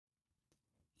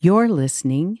You're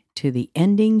listening to the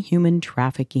Ending Human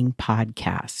Trafficking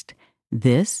podcast.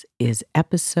 This is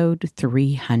episode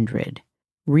 300,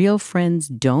 Real Friends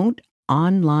Don't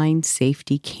Online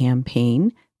Safety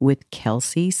Campaign with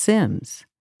Kelsey Syms.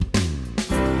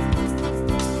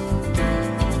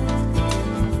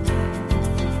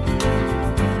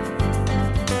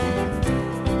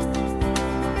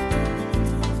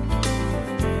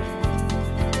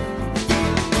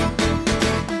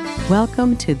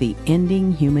 Welcome to the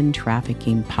Ending Human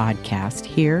Trafficking podcast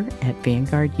here at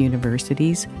Vanguard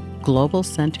University's Global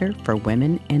Center for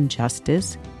Women and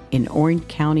Justice in Orange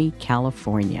County,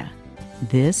 California.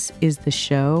 This is the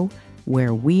show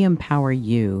where we empower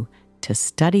you to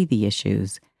study the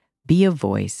issues, be a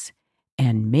voice,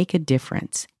 and make a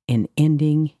difference in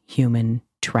ending human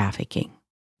trafficking.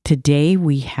 Today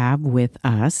we have with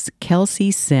us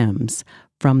Kelsey Syms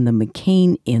from the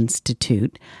McCain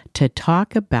Institute to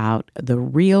talk about the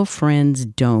Real Friends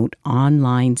Don't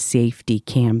Online Safety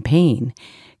Campaign.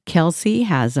 Kelsey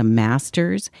has a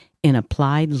master's in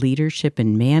applied leadership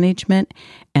and management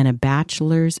and a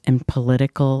bachelor's in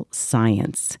political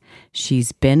science.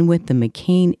 She's been with the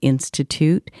McCain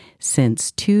Institute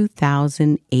since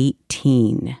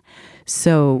 2018.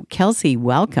 So, Kelsey,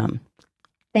 welcome.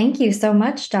 Thank you so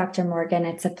much, Dr. Morgan.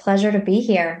 It's a pleasure to be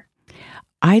here.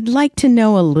 I'd like to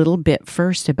know a little bit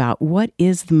first about what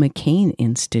is the McCain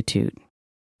Institute?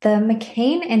 The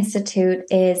McCain Institute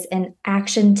is an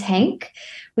action tank.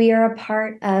 We are a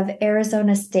part of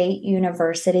Arizona State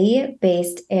University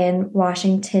based in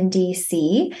Washington,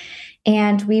 D.C.,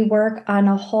 and we work on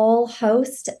a whole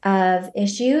host of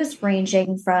issues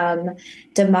ranging from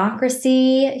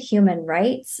democracy, human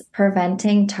rights,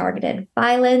 preventing targeted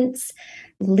violence,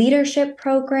 leadership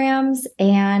programs,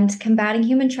 and combating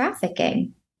human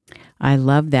trafficking. I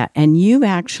love that. And you've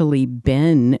actually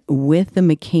been with the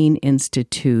McCain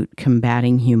Institute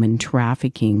combating human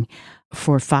trafficking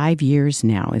for 5 years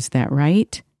now. Is that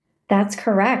right? That's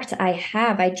correct. I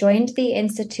have. I joined the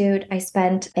Institute. I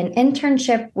spent an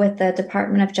internship with the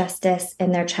Department of Justice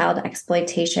in their Child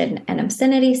Exploitation and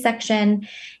Obscenity section,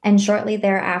 and shortly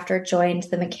thereafter joined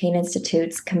the McCain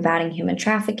Institute's Combating Human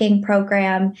Trafficking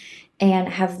program, and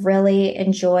have really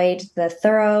enjoyed the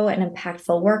thorough and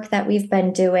impactful work that we've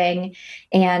been doing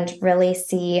and really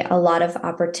see a lot of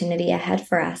opportunity ahead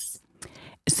for us.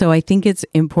 So I think it's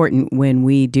important when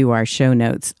we do our show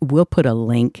notes, we'll put a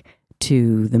link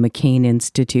to the McCain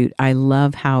Institute. I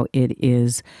love how it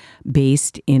is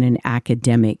based in an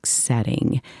academic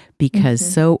setting because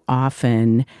so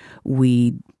often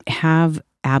we have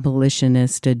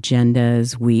abolitionist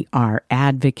agendas, we are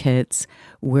advocates,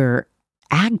 we're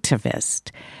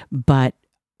activist, but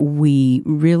we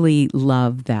really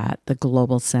love that the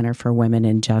Global Center for Women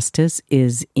and Justice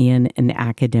is in an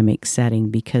academic setting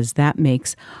because that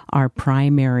makes our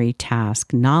primary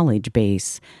task knowledge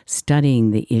base,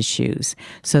 studying the issues.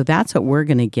 So that's what we're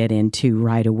going to get into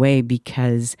right away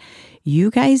because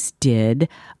you guys did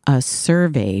a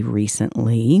survey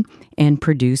recently and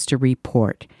produced a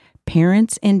report.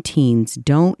 Parents and teens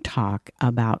don't talk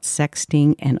about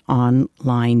sexting and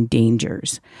online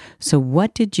dangers. So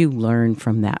what did you learn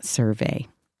from that survey?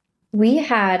 We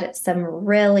had some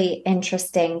really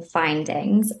interesting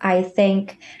findings. I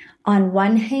think on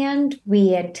one hand,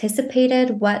 we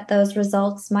anticipated what those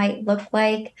results might look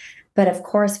like. But of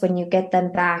course, when you get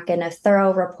them back in a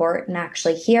thorough report and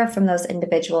actually hear from those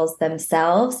individuals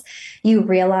themselves, you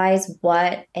realize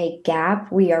what a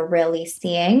gap we are really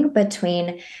seeing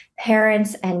between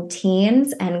parents and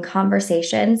teens and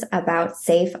conversations about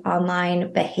safe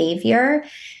online behavior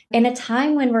in a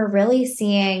time when we're really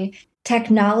seeing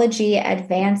technology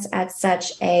advance at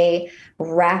such a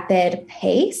rapid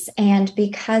pace. And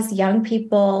because young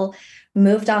people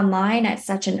moved online at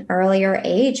such an earlier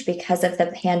age because of the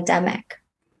pandemic,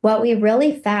 what we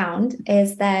really found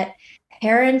is that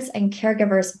parents and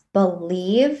caregivers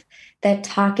believe that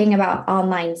talking about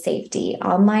online safety,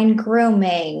 online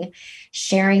grooming,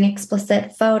 sharing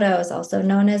explicit photos, also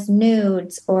known as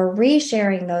nudes, or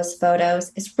resharing those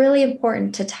photos is really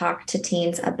important to talk to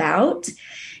teens about.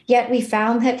 Yet we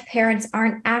found that parents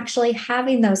aren't actually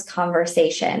having those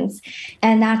conversations.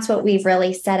 And that's what we've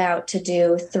really set out to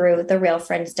do through the Real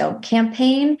Friends Don't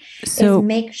campaign. So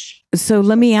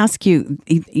let me ask you,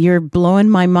 you're blowing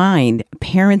my mind.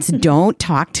 Parents don't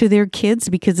talk to their kids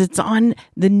because it's on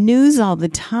the news all the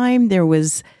time. There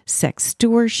was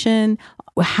sextortion.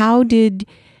 How did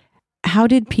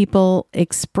people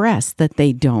express that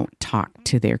they don't talk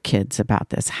to their kids about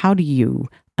this? How do you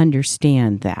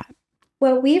understand that?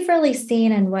 What we've really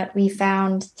seen and what we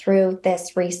found through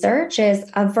this research is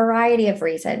a variety of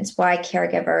reasons why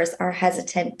caregivers are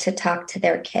hesitant to talk to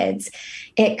their kids.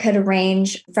 It could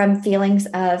range from feelings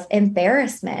of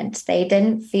embarrassment. They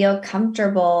didn't feel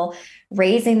comfortable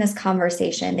raising this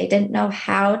conversation, they didn't know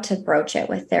how to broach it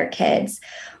with their kids.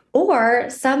 Or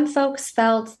some folks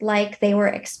felt like they were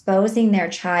exposing their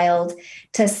child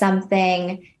to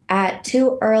something at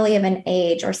too early of an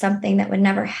age or something that would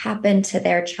never happen to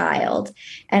their child.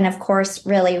 And of course,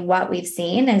 really what we've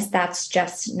seen is that's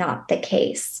just not the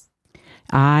case.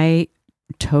 I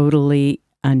totally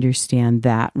understand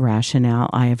that rationale.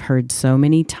 I have heard so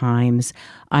many times,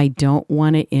 I don't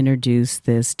want to introduce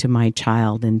this to my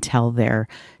child until they're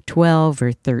 12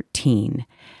 or 13.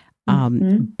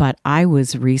 But I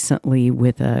was recently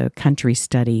with a country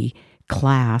study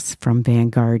class from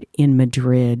Vanguard in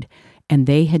Madrid, and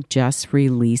they had just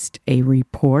released a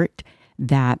report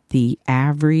that the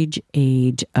average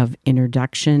age of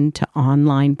introduction to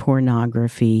online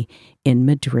pornography in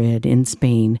Madrid, in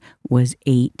Spain, was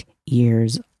 8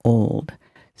 years old.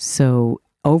 So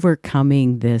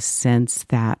overcoming this sense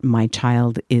that my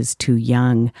child is too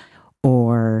young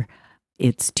or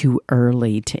it's too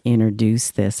early to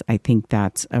introduce this, I think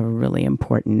that's a really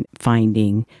important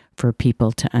finding for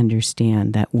people to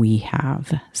understand that we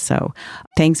have. So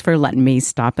thanks for letting me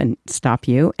stop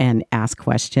you and ask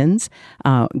questions.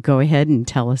 Go ahead and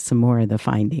tell us some more of the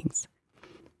findings.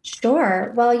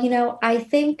 Sure. Well, I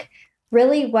think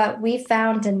really what we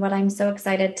found and what I'm so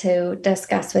excited to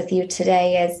discuss with you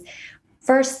today is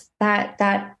first,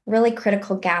 that really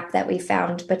critical gap that we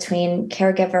found between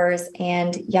caregivers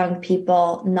and young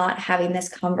people not having this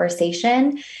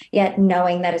conversation, yet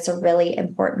knowing that it's a really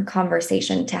important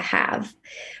conversation to have.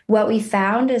 What we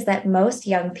found is that most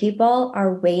young people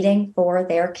are waiting for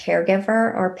their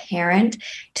caregiver or parent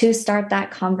to start that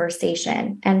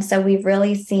conversation. And so we've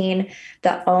really seen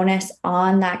the onus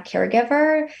on that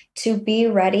caregiver to be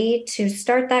ready to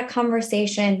start that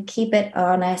conversation, keep it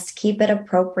honest, keep it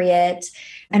appropriate,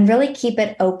 and really keep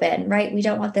it open, right? We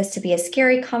don't want this to be a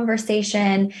scary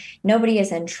conversation. Nobody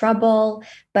is in trouble,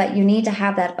 but you need to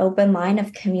have that open line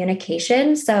of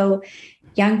communication so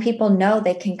young people know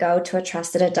they can go to a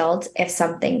trusted adult if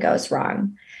something goes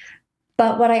wrong.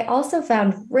 But what I also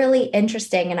found really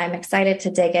interesting, and I'm excited to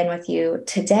dig in with you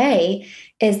today,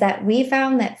 is that we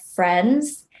found that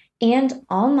friends and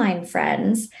online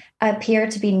friends appear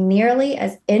to be nearly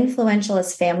as influential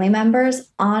as family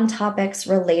members on topics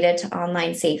related to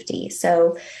online safety.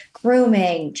 So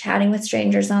grooming, chatting with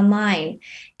strangers online,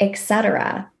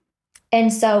 etc.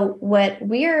 And so what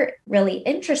we're really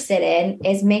interested in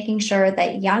is making sure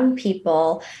that young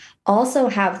people also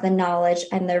have the knowledge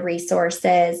and the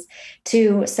resources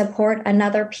to support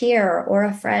another peer or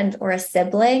a friend or a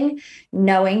sibling,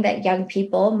 knowing that young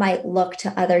people might look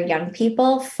to other young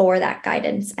people for that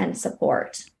guidance and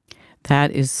support.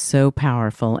 That is so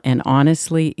powerful. And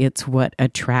honestly, it's what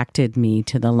attracted me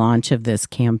to the launch of this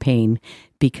campaign,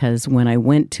 because when I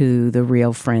went to the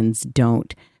Real Friends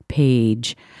Don't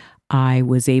page, I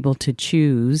was able to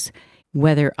choose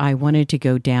whether I wanted to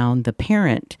go down the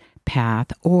parent path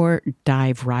or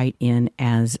dive right in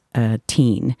as a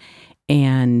teen.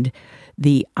 And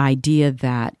the idea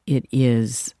that it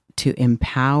is to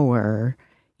empower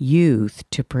youth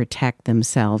to protect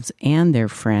themselves and their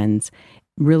friends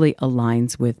really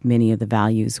aligns with many of the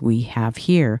values we have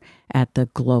here at the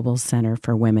Global Center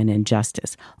for Women and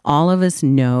Justice. All of us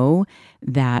know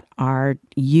that our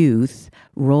youth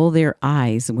roll their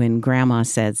eyes when grandma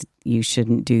says you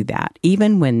shouldn't do that,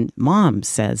 even when mom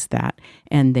says that,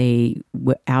 and they,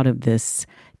 out of this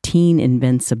teen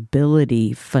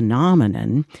invincibility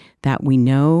phenomenon that we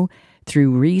know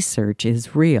through research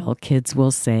is real, kids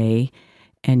will say,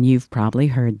 and you've probably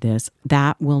heard this,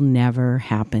 that will never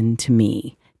happen to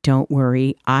me. Don't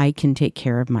worry, I can take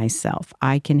care of myself.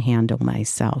 I can handle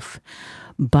myself.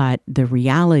 But the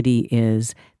reality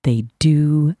is they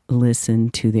do listen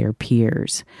to their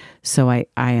peers. So I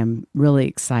am really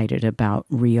excited about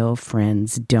Real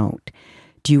Friends Don't.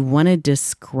 Do you want to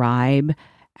describe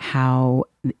how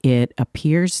it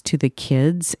appears to the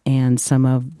kids and some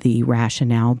of the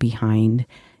rationale behind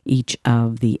each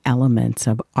of the elements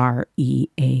of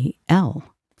R.E.A.L?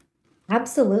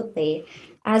 Absolutely.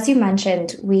 As you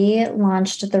mentioned, we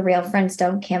launched the Real Friends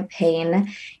Don't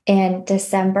campaign in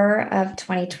December of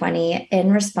 2020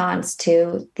 in response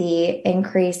to the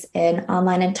increase in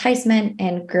online enticement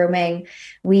and grooming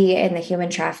we in the human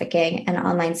trafficking and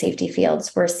online safety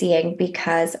fields were seeing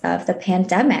because of the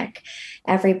pandemic.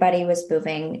 Everybody was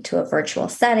moving to a virtual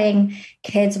setting.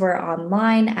 Kids were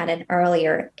online at an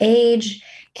earlier age.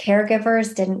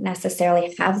 Caregivers didn't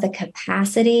necessarily have the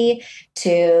capacity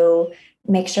to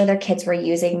make sure their kids were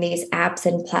using these apps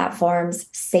and platforms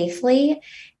safely.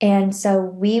 And so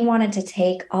we wanted to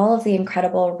take all of the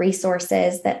incredible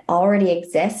resources that already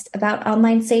exist about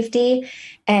online safety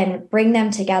and bring them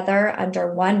together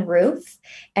under one roof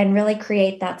and really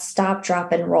create that stop,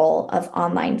 drop, and roll of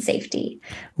online safety.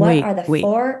 What are the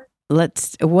four?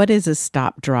 What is a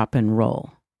stop, drop, and roll?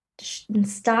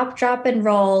 Stop, drop, and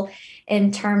roll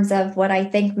in terms of what I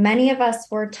think many of us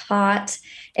were taught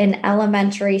in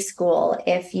elementary school.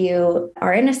 If you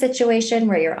are in a situation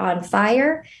where you're on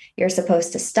fire, you're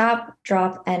supposed to stop,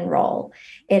 drop, and roll.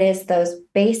 It is those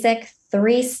basic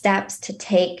 3 steps to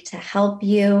take to help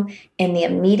you in the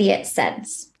immediate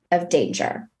sense of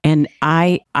danger. And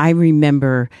I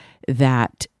remember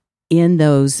that in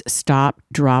those stop,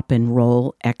 drop, and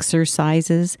roll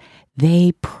exercises,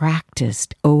 they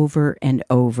practiced over and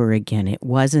over again. It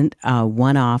wasn't a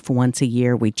one-off, once a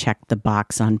year we checked the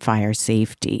box on fire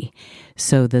safety.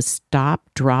 So the stop,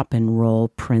 drop, and roll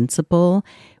principle,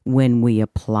 when we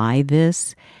apply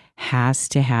this, has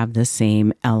to have the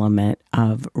same element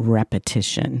of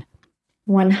repetition.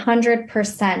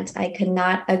 100%. I could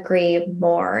not agree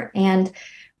more. And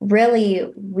really,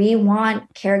 we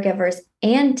want caregivers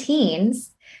and teens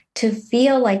to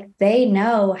feel like they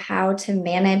know how to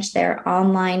manage their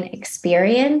online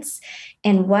experience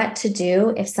and what to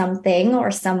do if something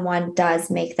or someone does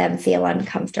make them feel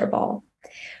uncomfortable.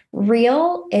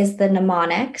 R.E.A.L is the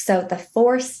mnemonic, so the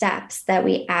 4 steps that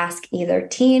we ask either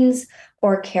teens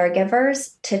or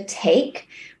caregivers to take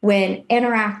when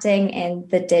interacting in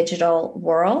the digital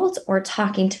world or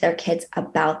talking to their kids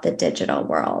about the digital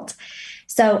world.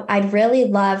 So I'd really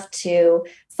love to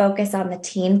focus on the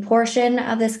teen portion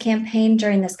of this campaign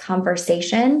during this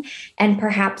conversation and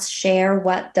perhaps share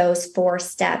what those 4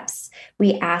 steps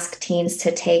we ask teens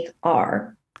to take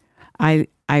are. I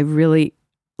really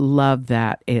love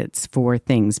that it's 4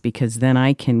 things, because then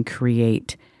I can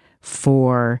create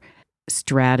 4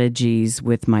 strategies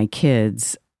with my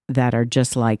kids that are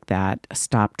just like that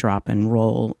stop, drop, and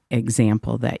roll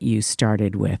example that you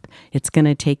started with. It's going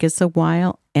to take us a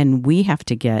while, and we have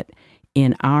to get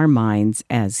in our minds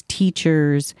as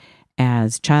teachers,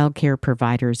 as childcare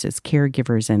providers, as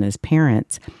caregivers, and as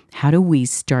parents, how do we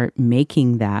start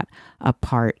making that a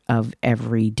part of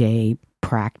everyday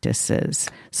practices?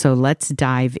 So let's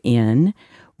dive in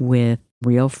with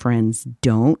Real Friends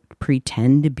Don't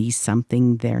Pretend to be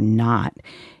something they're not.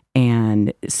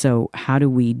 And so how do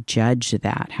we judge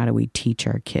that? How do we teach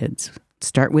our kids?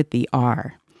 Start with the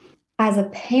R. As a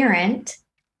parent,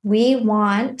 we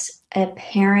want a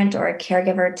parent or a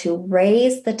caregiver to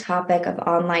raise the topic of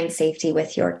online safety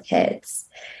with your kids.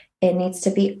 It needs to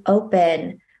be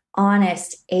open,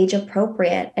 honest, age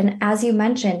appropriate. And as you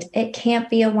mentioned, it can't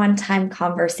be a one-time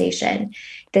conversation.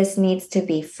 This needs to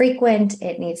be frequent.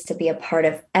 It needs to be a part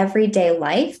of everyday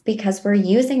life because we're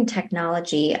using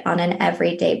technology on an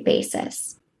everyday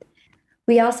basis.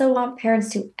 We also want parents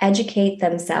to educate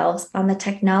themselves on the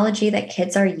technology that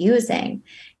kids are using.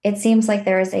 It seems like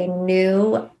there is a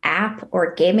new app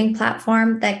or gaming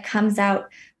platform that comes out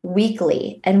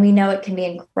weekly, and we know it can be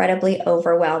incredibly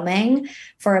overwhelming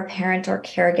for a parent or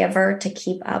caregiver to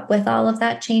keep up with all of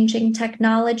that changing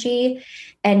technology.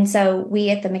 And so we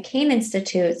at the McCain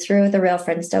Institute, through the Real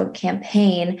Friends Don't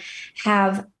campaign,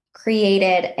 have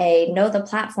created a Know the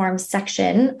Platform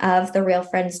section of the Real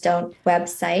Friends Don't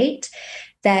website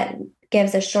that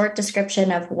gives a short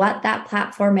description of what that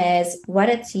platform is, what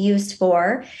it's used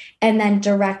for, and then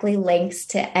directly links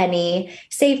to any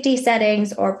safety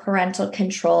settings or parental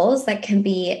controls that can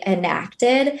be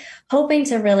enacted, hoping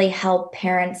to really help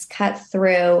parents cut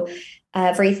through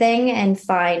everything and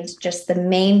find just the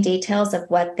main details of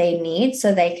what they need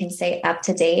so they can stay up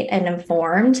to date and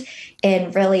informed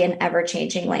in really an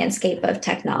ever-changing landscape of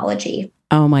technology.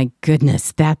 Oh my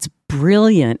goodness, that's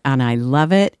brilliant. And I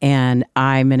love it. And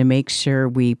I'm going to make sure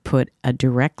we put a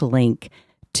direct link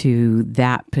to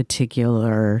that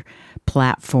particular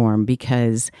platform,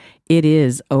 because it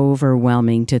is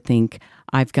overwhelming to think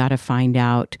I've got to find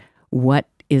out what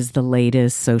is the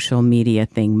latest social media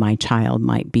thing my child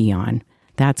might be on.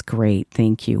 That's great.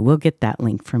 Thank you. We'll get that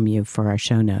link from you for our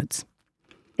show notes.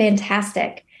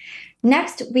 Fantastic.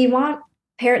 Next, we want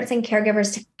parents and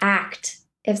caregivers to act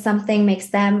if something makes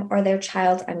them or their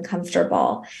child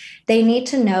uncomfortable. They need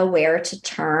to know where to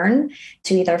turn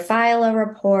to either file a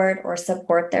report or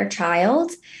support their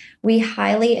child. We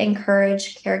highly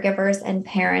encourage caregivers and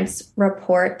parents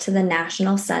report to the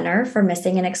National Center for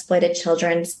Missing and Exploited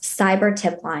Children's cyber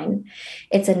tip line.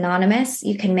 It's anonymous.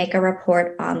 You can make a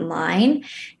report online,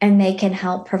 and they can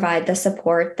help provide the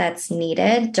support that's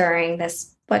needed during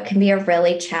this what can be a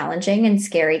really challenging and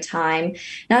scary time,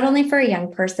 not only for a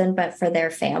young person, but for their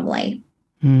family.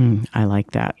 I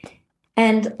like that.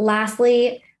 And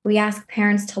lastly, we ask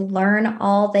parents to learn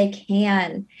all they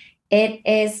can. It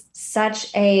is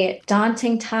such a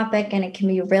daunting topic, and it can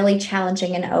be really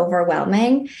challenging and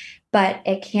overwhelming, but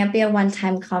it can't be a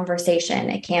one-time conversation.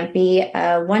 It can't be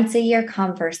a once-a-year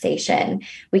conversation.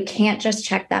 We can't just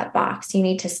check that box. You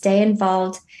need to stay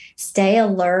involved, stay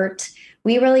alert.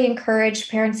 We really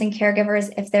encourage parents and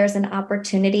caregivers, if there's an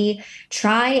opportunity,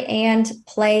 try and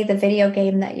play the video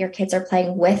game that your kids are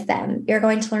playing with them. You're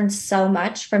going to learn so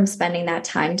much from spending that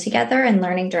time together and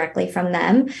learning directly from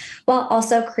them, while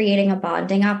also creating a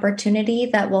bonding opportunity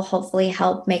that will hopefully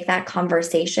help make that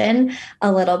conversation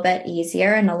a little bit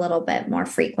easier and a little bit more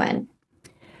frequent.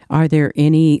 Are there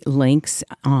any links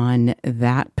on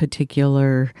that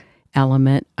particular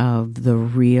element of the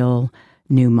R.E.A.L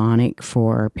mnemonic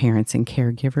for parents and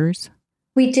caregivers?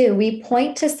 We do. We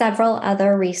point to several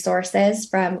other resources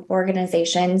from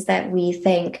organizations that we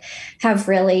think have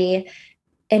really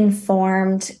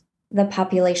informed the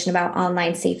population about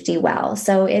online safety well.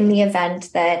 So in the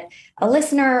event that a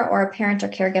listener or a parent or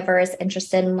caregiver is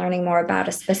interested in learning more about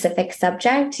a specific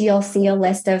subject, you'll see a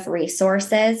list of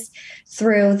resources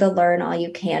through the Learn All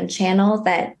You Can channel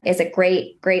that is a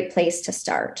great place to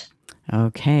start.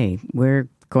 Okay. We're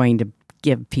going to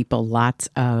give people lots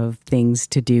of things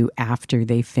to do after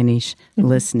they finish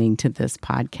listening to this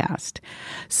podcast.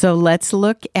 So let's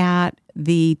look at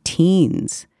the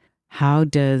teens. How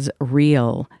does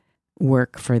R.E.A.L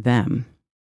work for them?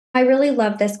 I really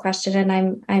love this question,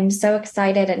 and I'm so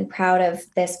excited and proud of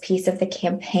this piece of the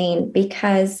campaign,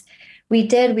 because we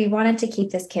wanted to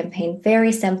keep this campaign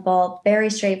very simple,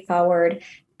 very straightforward,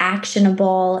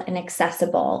 actionable, and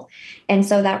accessible. And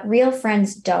so that Real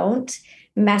Friends Don't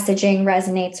messaging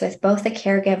resonates with both a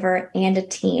caregiver and a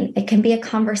teen. It can be a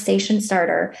conversation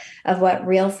starter of what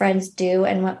real friends do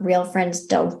and what real friends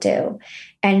don't do.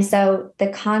 And so the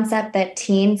concept that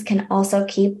teens can also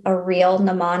keep a real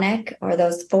mnemonic, or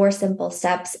those 4 simple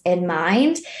steps, in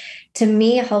mind, to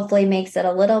me, hopefully makes it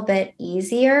a little bit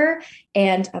easier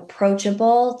and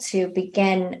approachable to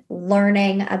begin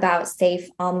learning about safe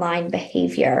online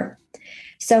behavior.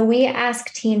 So we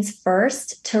ask teens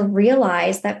first to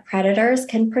realize that predators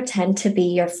can pretend to be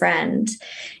your friend.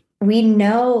 We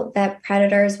know that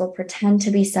predators will pretend to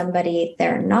be somebody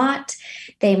they're not.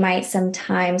 They might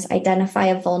sometimes identify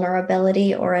a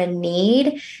vulnerability or a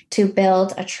need to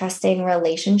build a trusting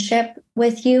relationship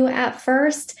with you at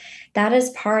first. That is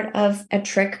part of a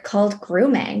trick called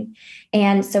grooming.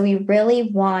 And so we really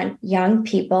want young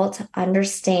people to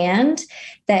understand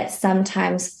that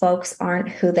sometimes folks aren't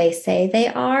who they say they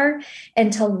are,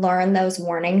 and to learn those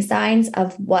warning signs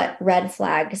of what red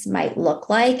flags might look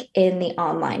like in the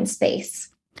online space.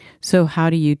 So how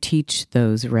do you teach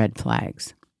those red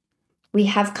flags? We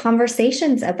have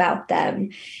conversations about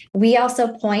them. We also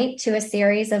point to a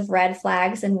series of red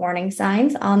flags and warning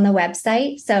signs on the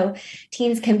website, so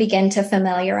teens can begin to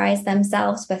familiarize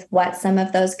themselves with what some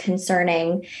of those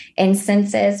concerning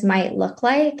instances might look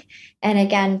like. And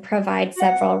again, provide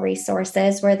several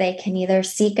resources where they can either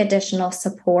seek additional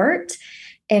support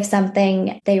if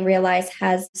something they realize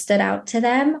has stood out to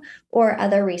them, or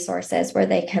other resources where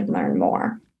they can learn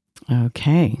more.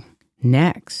 Okay.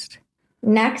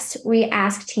 Next, we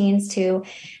ask teens to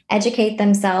educate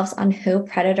themselves on who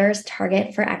predators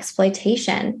target for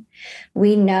exploitation.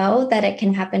 We know that it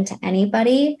can happen to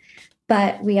anybody,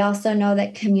 but we also know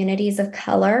that communities of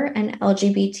color and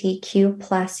LGBTQ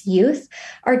plus youth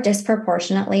are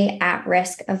disproportionately at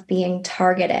risk of being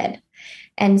targeted.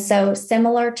 And so,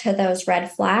 similar to those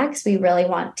red flags, we really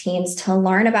want teens to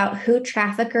learn about who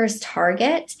traffickers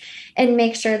target and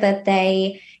make sure that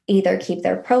they either keep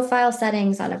their profile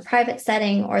settings on a private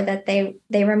setting, or that they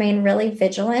remain really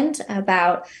vigilant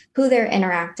about who they're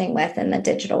interacting with in the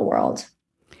digital world.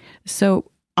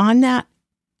 So on that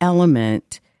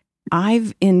element,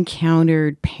 I've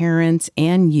encountered parents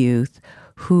and youth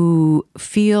who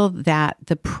feel that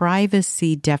the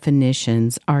privacy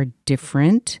definitions are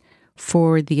different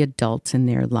for the adults in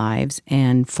their lives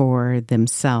and for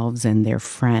themselves and their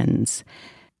friends.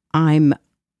 I'm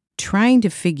trying to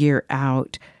figure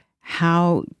out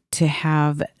how to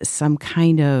have some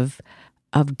kind of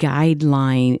of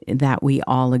guideline that we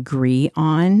all agree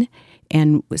on.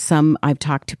 And I've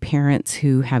talked to parents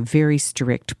who have very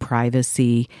strict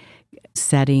privacy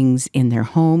settings in their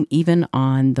home, even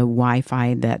on the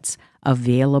Wi-Fi that's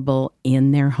available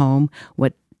in their home.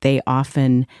 What they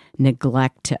often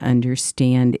neglect to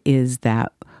understand is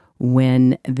that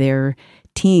when their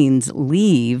teens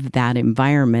leave that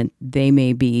environment, they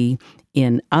may be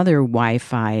in other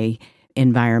Wi-Fi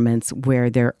environments where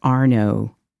there are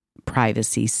no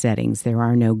privacy settings, there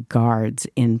are no guards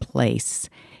in place.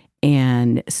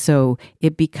 And so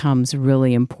it becomes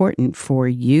really important for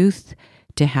youth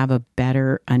to have a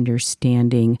better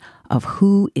understanding of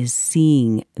who is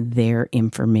seeing their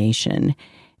information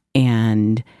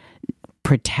and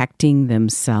protecting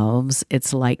themselves.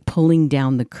 It's like pulling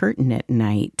down the curtain at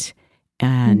night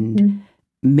and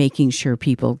making sure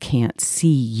people can't see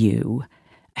you.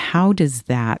 How does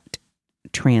that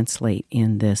translate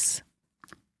in this?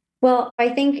 Well, I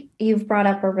think you've brought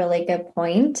up a really good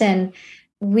point. And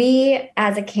we,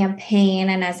 as a campaign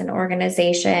and as an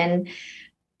organization,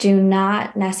 do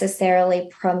not necessarily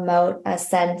promote a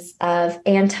sense of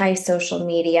anti-social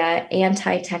media,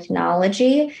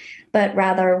 anti-technology, but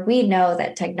rather we know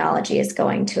that technology is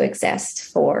going to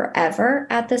exist forever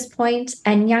at this point,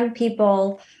 and young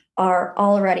people are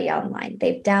already online.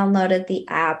 They've downloaded the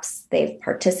apps, they've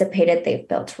participated, they've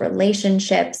built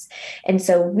relationships. And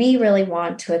so we really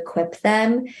want to equip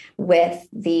them with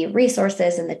the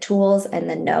resources and the tools and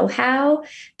the know-how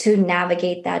to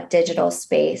navigate that digital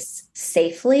space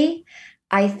safely.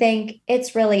 I think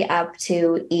it's really up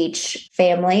to each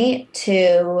family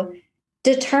to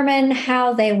determine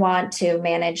how they want to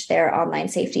manage their online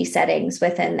safety settings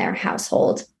within their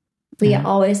household. We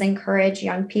always encourage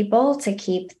young people to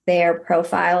keep their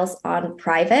profiles on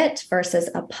private versus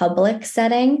a public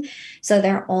setting, so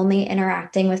they're only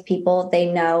interacting with people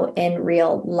they know in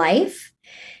real life.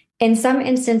 In some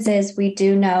instances, we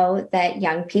do know that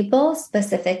young people,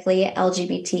 specifically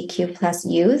LGBTQ plus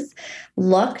youth,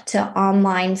 look to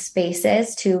online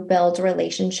spaces to build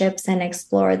relationships and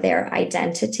explore their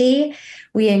identity.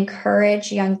 We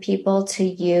encourage young people to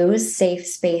use safe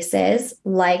spaces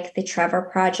like the Trevor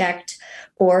Project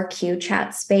or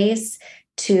QChat space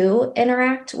to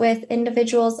interact with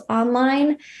individuals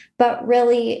online. But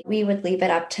really, we would leave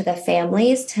it up to the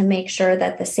families to make sure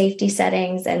that the safety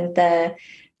settings and the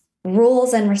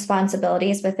rules and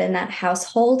responsibilities within that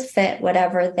household fit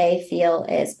whatever they feel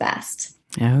is best.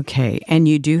 Okay. And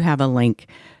you do have a link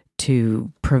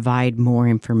to provide more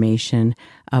information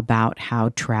about how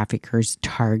traffickers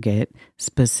target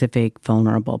specific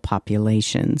vulnerable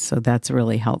populations. So that's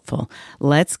really helpful.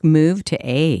 Let's move to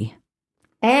A.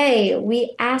 A,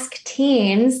 we ask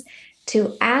teens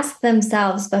to ask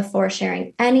themselves before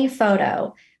sharing any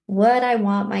photo, would I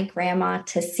want my grandma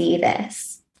to see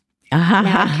this?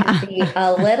 Now, it can be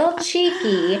a little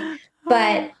cheeky,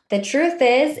 but the truth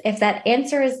is, if that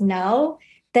answer is no,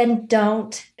 then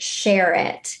don't share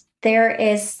it. There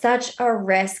is such a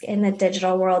risk in the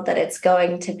digital world that it's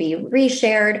going to be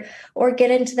reshared or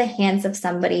get into the hands of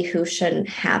somebody who shouldn't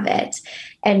have it.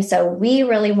 And so we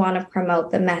really want to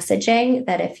promote the messaging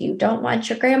that if you don't want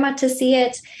your grandma to see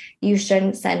it, you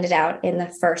shouldn't send it out in the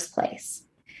first place.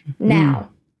 Now,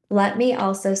 let me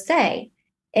also say,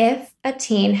 if a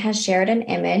teen has shared an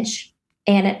image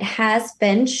and it has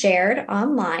been shared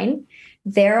online,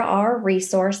 there are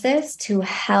resources to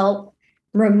help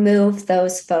remove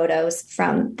those photos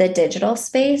from the digital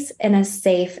space in a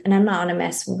safe and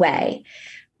anonymous way.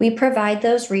 We provide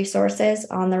those resources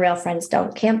on the Real Friends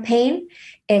Don't campaign.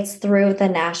 It's through the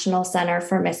National Center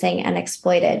for Missing and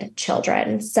Exploited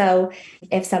Children. So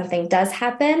if something does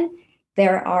happen,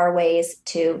 there are ways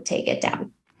to take it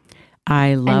down.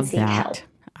 I love that. Help.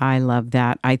 I love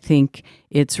that. I think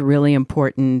it's really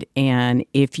important. And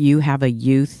if you have a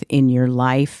youth in your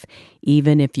life,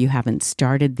 even if you haven't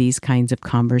started these kinds of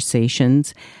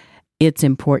conversations, it's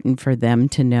important for them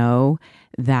to know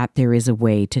that there is a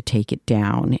way to take it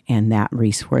down. And that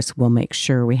resource, we'll make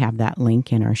sure we have that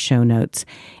link in our show notes.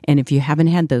 And if you haven't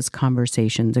had those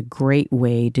conversations, a great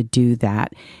way to do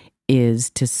that is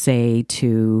to say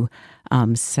to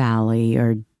Sally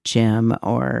or Jim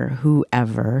or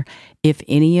whoever, if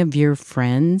any of your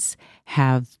friends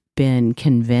have been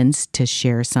convinced to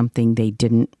share something they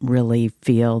didn't really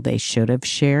feel they should have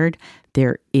shared,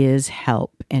 there is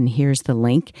help. And here's the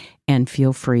link, and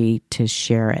feel free to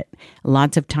share it.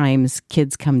 Lots of times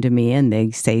kids come to me and they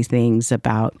say things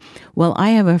about, well, I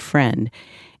have a friend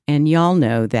And y'all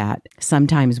know that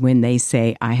sometimes when they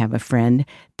say, I have a friend,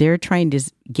 they're trying to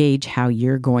gauge how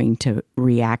you're going to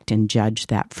react and judge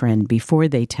that friend before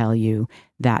they tell you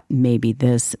that maybe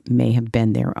this may have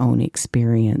been their own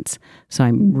experience. So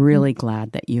I'm really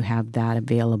glad that you have that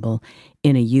available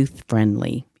in a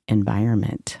youth-friendly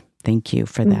environment. Thank you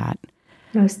for that.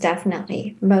 Most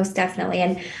definitely. Most definitely.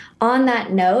 And on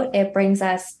that note, it brings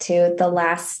us to the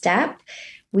last step.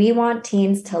 We want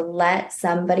teens to let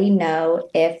somebody know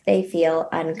if they feel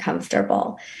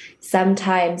uncomfortable.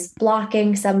 Sometimes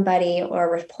blocking somebody or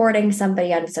reporting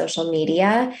somebody on social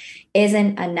media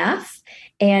isn't enough.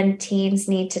 And teens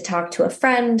need to talk to a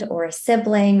friend or a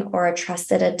sibling or a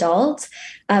trusted adult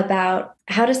about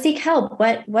how to seek help.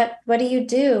 What do you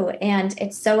do? And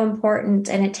it's so important.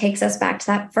 And it takes us back to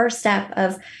that first step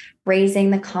of raising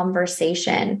the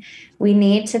conversation. We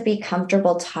need to be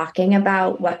comfortable talking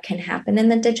about what can happen in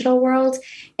the digital world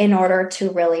in order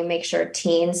to really make sure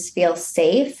teens feel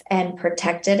safe and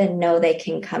protected and know they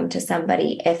can come to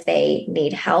somebody if they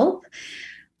need help.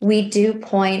 We do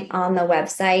point on the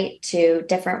website to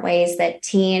different ways that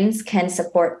teens can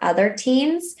support other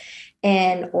teens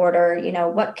in order,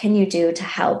 what can you do to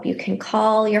help? You can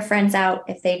call your friends out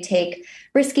if they take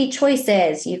risky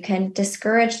choices. You can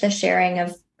discourage the sharing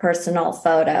of personal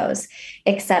photos,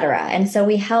 etc. And so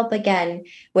we help again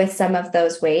with some of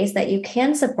those ways that you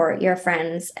can support your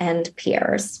friends and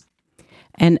peers.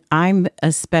 And I'm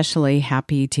especially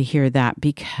happy to hear that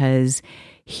because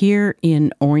here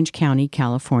in Orange County,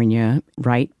 California,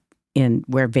 right in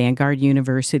where Vanguard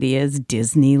University is,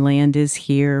 Disneyland is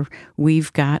here.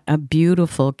 We've got a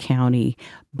beautiful county,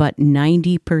 but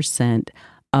 90%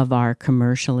 of our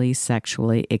commercially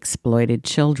sexually exploited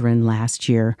children last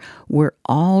year were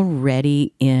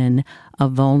already in a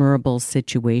vulnerable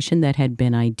situation that had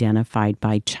been identified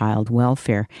by child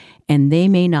welfare, and they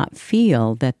may not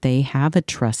feel that they have a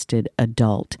trusted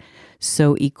adult.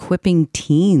 So equipping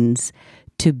teens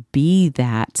to be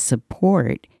that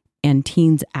support, and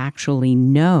teens actually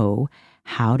know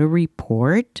how to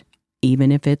report,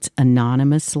 even if it's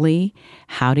anonymously,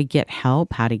 how to get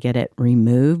help, how to get it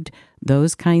removed,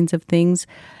 those kinds of things.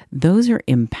 Those are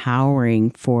empowering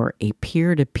for a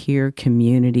peer-to-peer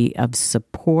community of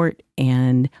support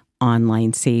and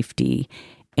online safety.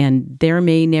 And there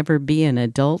may never be an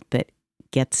adult that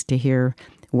gets to hear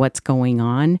what's going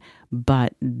on,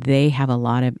 but they have a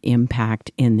lot of impact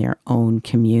in their own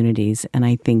communities. And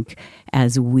I think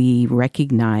as we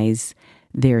recognize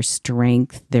their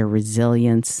strength, their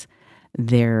resilience,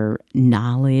 their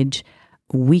knowledge,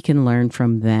 we can learn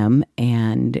from them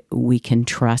and we can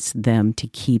trust them to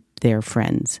keep their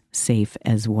friends safe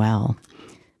as well.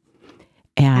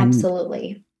 And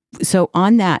absolutely. So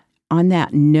on that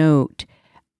note,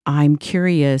 I'm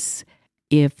curious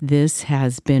if this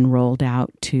has been rolled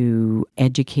out to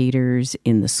educators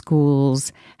in the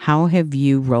schools. How have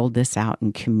you rolled this out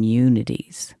in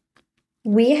communities?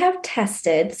 We have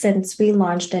tested, since we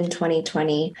launched in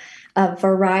 2020, a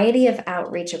variety of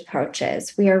outreach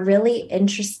approaches. We are really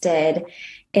interested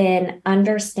in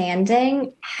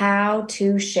understanding how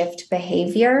to shift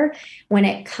behavior when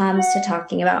it comes to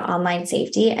talking about online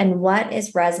safety and what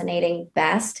is resonating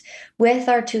best with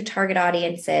our two target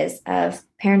audiences of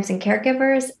parents and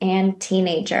caregivers and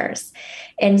teenagers.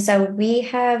 And so we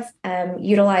have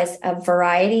utilized a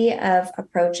variety of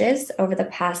approaches over the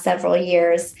past several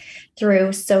years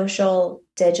through social,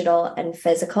 digital, and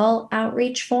physical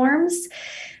outreach forms.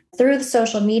 Through the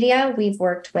social media, we've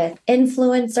worked with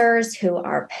influencers who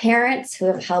are parents who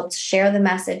have helped share the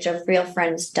message of Real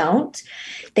Friends Don't.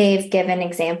 They've given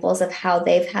examples of how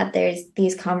they've had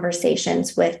these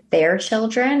conversations with their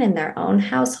children in their own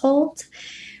household.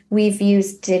 We've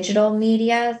used digital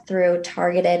media through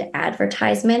targeted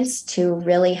advertisements to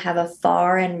really have a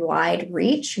far and wide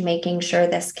reach, making sure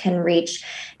this can reach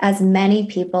as many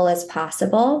people as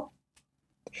possible.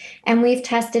 And we've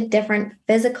tested different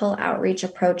physical outreach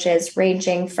approaches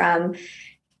ranging from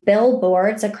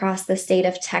billboards across the state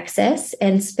of Texas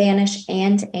in Spanish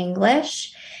and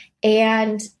English,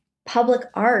 and public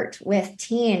art with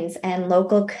teens and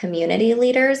local community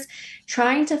leaders,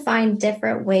 trying to find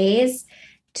different ways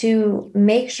to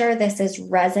make sure this is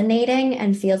resonating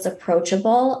and feels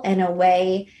approachable in a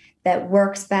way that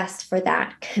works best for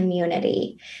that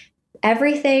community.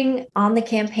 Everything on the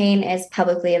campaign is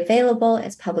publicly available,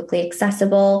 it's publicly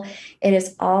accessible. It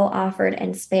is all offered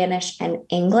in Spanish and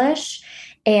English.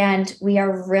 And we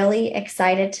are really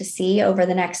excited to see over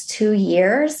the next 2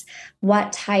 years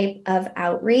what type of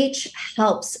outreach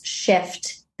helps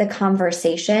shift the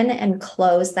conversation and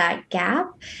close that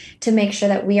gap to make sure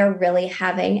that we are really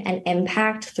having an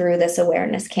impact through this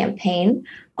awareness campaign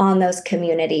on those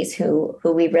communities who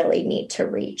we really need to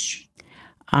reach.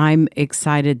 I'm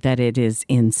excited that it is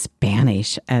in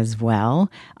Spanish as well.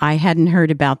 I hadn't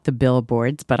heard about the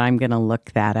billboards, but I'm going to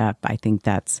look that up. I think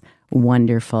that's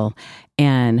wonderful.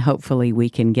 And hopefully we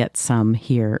can get some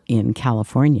here in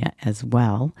California as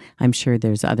well. I'm sure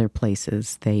there's other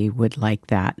places they would like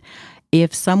that.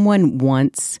 If someone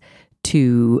wants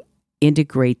to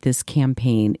integrate this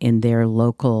campaign in their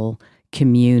local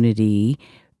community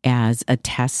as a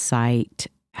test site,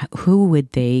 who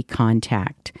would they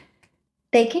contact?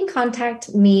 They can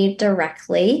contact me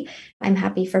directly. I'm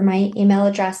happy for my email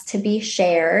address to be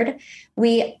shared.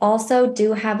 We also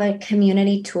do have a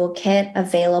community toolkit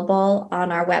available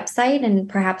on our website, and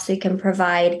perhaps we can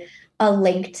provide a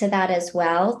link to that as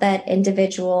well, that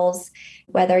individuals,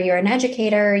 whether you're an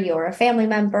educator, you're a family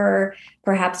member,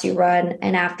 perhaps you run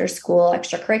an after-school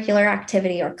extracurricular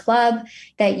activity or club,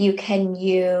 that you can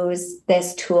use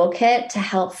this toolkit to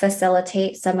help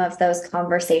facilitate some of those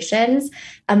conversations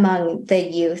among the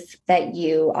youth that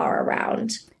you are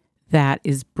around. That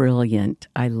is brilliant.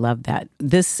 I love that.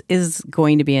 This is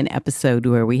going to be an episode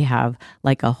where we have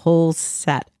like a whole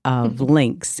set of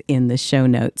links in the show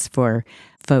notes for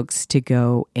folks to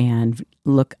go and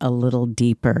look a little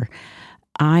deeper.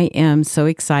 I am so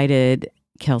excited,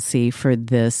 Kelsey, for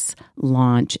this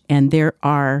launch. And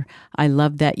I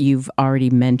love that you've already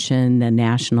mentioned the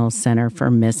National Center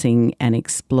for Missing and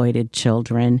Exploited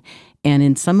Children. And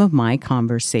in some of my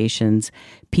conversations,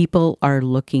 people are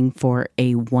looking for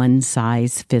a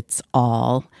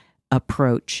one-size-fits-all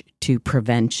approach to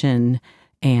prevention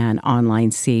and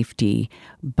online safety.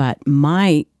 But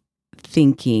my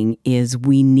thinking is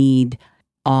we need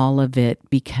all of it,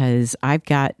 because I've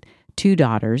got 2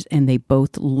 daughters and they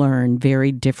both learn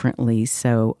very differently.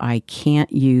 So I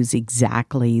can't use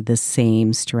exactly the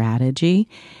same strategy.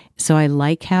 So I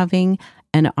like having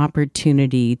an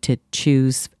opportunity to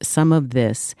choose some of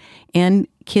this. And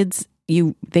kids,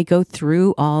 they go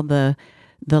through all the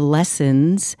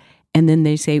lessons and then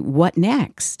they say, what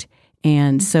next?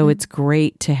 And so it's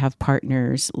great to have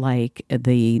partners like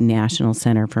the National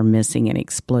Center for Missing and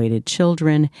Exploited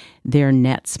Children. Their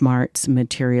NetSmarts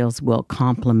materials will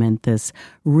complement this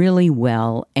really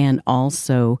well. And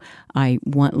also, I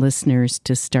want listeners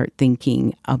to start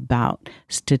thinking about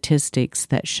statistics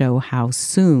that show how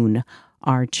soon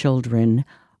our children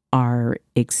are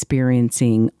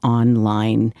experiencing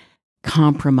online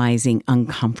compromising,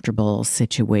 uncomfortable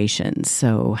situations.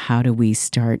 So how do we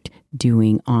start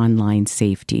doing online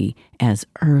safety as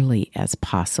early as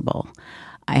possible?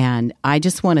 And I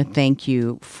just want to thank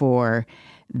you for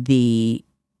the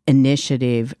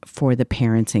initiative for the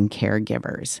parents and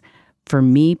caregivers. For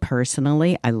me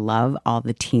personally, I love all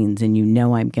the teens, and you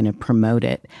know I'm going to promote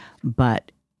it,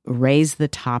 but raise the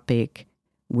topic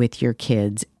with your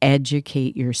kids,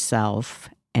 educate yourself,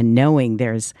 and knowing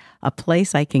there's a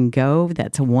place I can go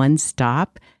that's one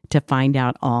stop to find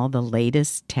out all the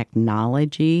latest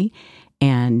technology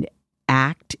and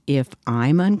act if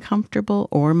I'm uncomfortable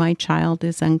or my child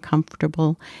is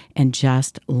uncomfortable, and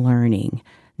just learning.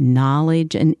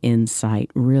 Knowledge and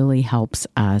insight really helps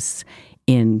us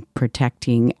in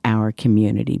protecting our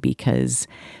community, because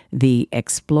the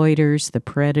exploiters, the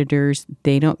predators,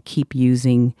 they don't keep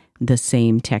using the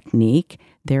same technique.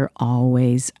 They're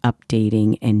always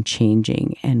updating and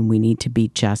changing, and we need to be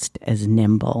just as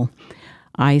nimble.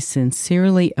 I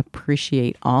sincerely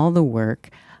appreciate all the work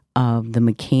of the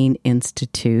McCain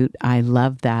Institute. I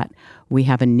love that we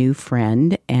have a new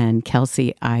friend, and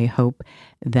Kelsey, I hope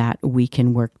that we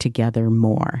can work together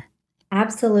more.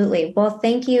 Absolutely. Well,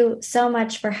 thank you so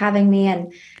much for having me.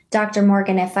 And Dr.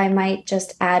 Morgan, if I might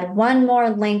just add one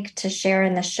more link to share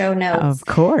in the show notes. Of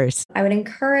course. I would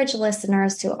encourage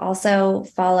listeners to also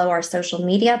follow our social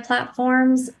media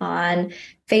platforms on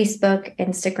Facebook,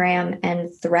 Instagram, and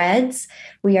Threads.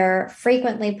 We are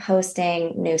frequently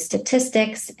posting new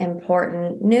statistics,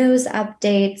 important news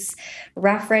updates,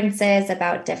 references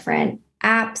about different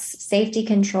apps, safety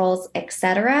controls,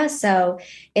 etc. So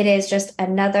it is just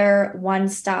another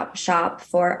one-stop shop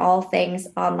for all things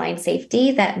online safety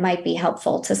that might be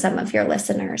helpful to some of your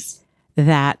listeners.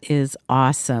 That is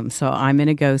awesome. So I'm going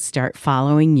to go start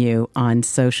following you on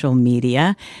social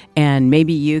media, and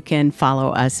maybe you can follow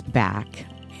us back.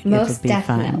 Most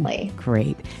definitely. Fun.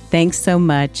 Great. Thanks so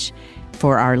much.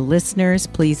 For our listeners,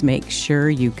 please make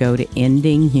sure you go to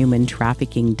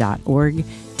endinghumantrafficking.org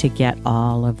to get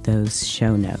all of those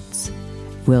show notes.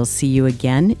 We'll see you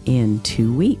again in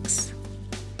 2 weeks.